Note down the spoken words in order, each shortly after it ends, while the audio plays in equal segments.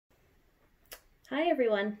Hi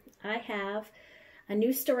everyone, I have a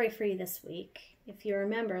new story for you this week. If you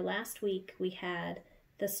remember, last week we had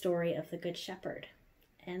the story of the Good Shepherd,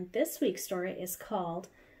 and this week's story is called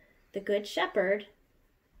The Good Shepherd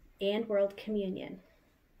and World Communion.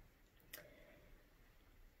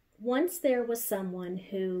 Once there was someone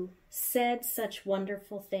who said such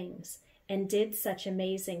wonderful things and did such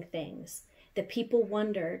amazing things that people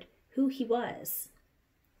wondered who he was.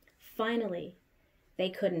 Finally, they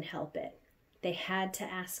couldn't help it. They had to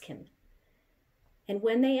ask him. And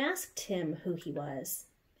when they asked him who he was,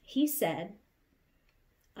 he said,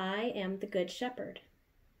 "I am the Good Shepherd.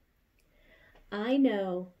 I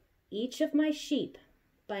know each of my sheep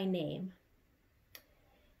by name,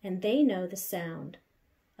 and they know the sound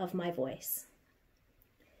of my voice.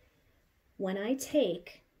 When I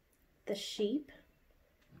take the sheep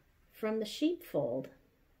from the sheepfold,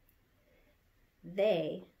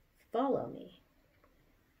 they follow me.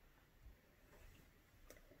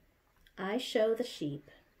 I show the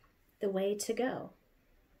sheep the way to go.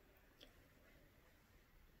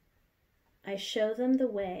 I show them the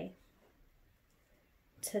way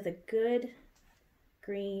to the good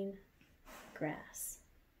green grass.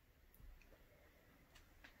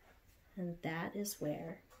 And that is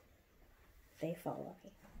where they follow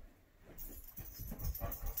me."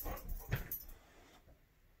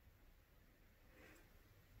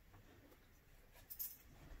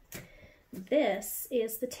 This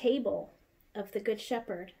is the table of the Good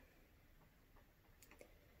Shepherd.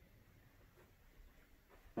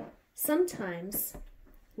 Sometimes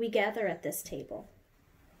we gather at this table.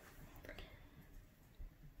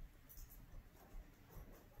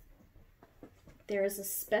 There is a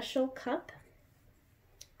special cup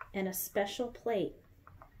and a special plate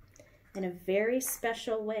in a very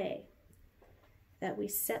special way that we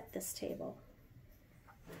set this table.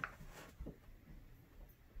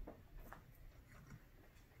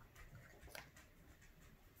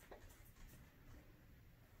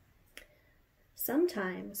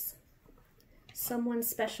 Sometimes someone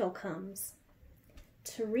special comes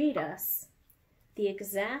to read us the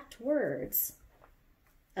exact words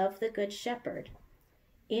of the Good Shepherd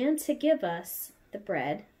and to give us the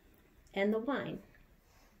bread and the wine.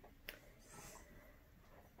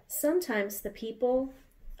 Sometimes the people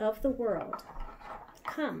of the world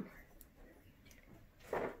come.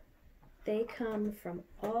 They come from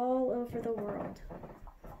all over the world.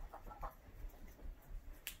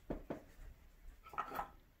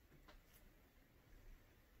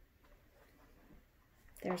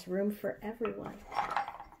 There's room for everyone.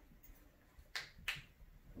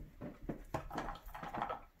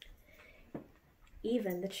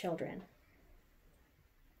 Even the children.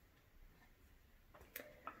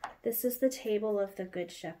 This is the table of the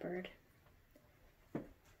Good Shepherd.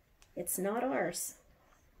 It's not ours,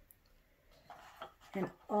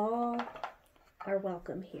 and all are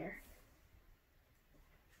welcome here.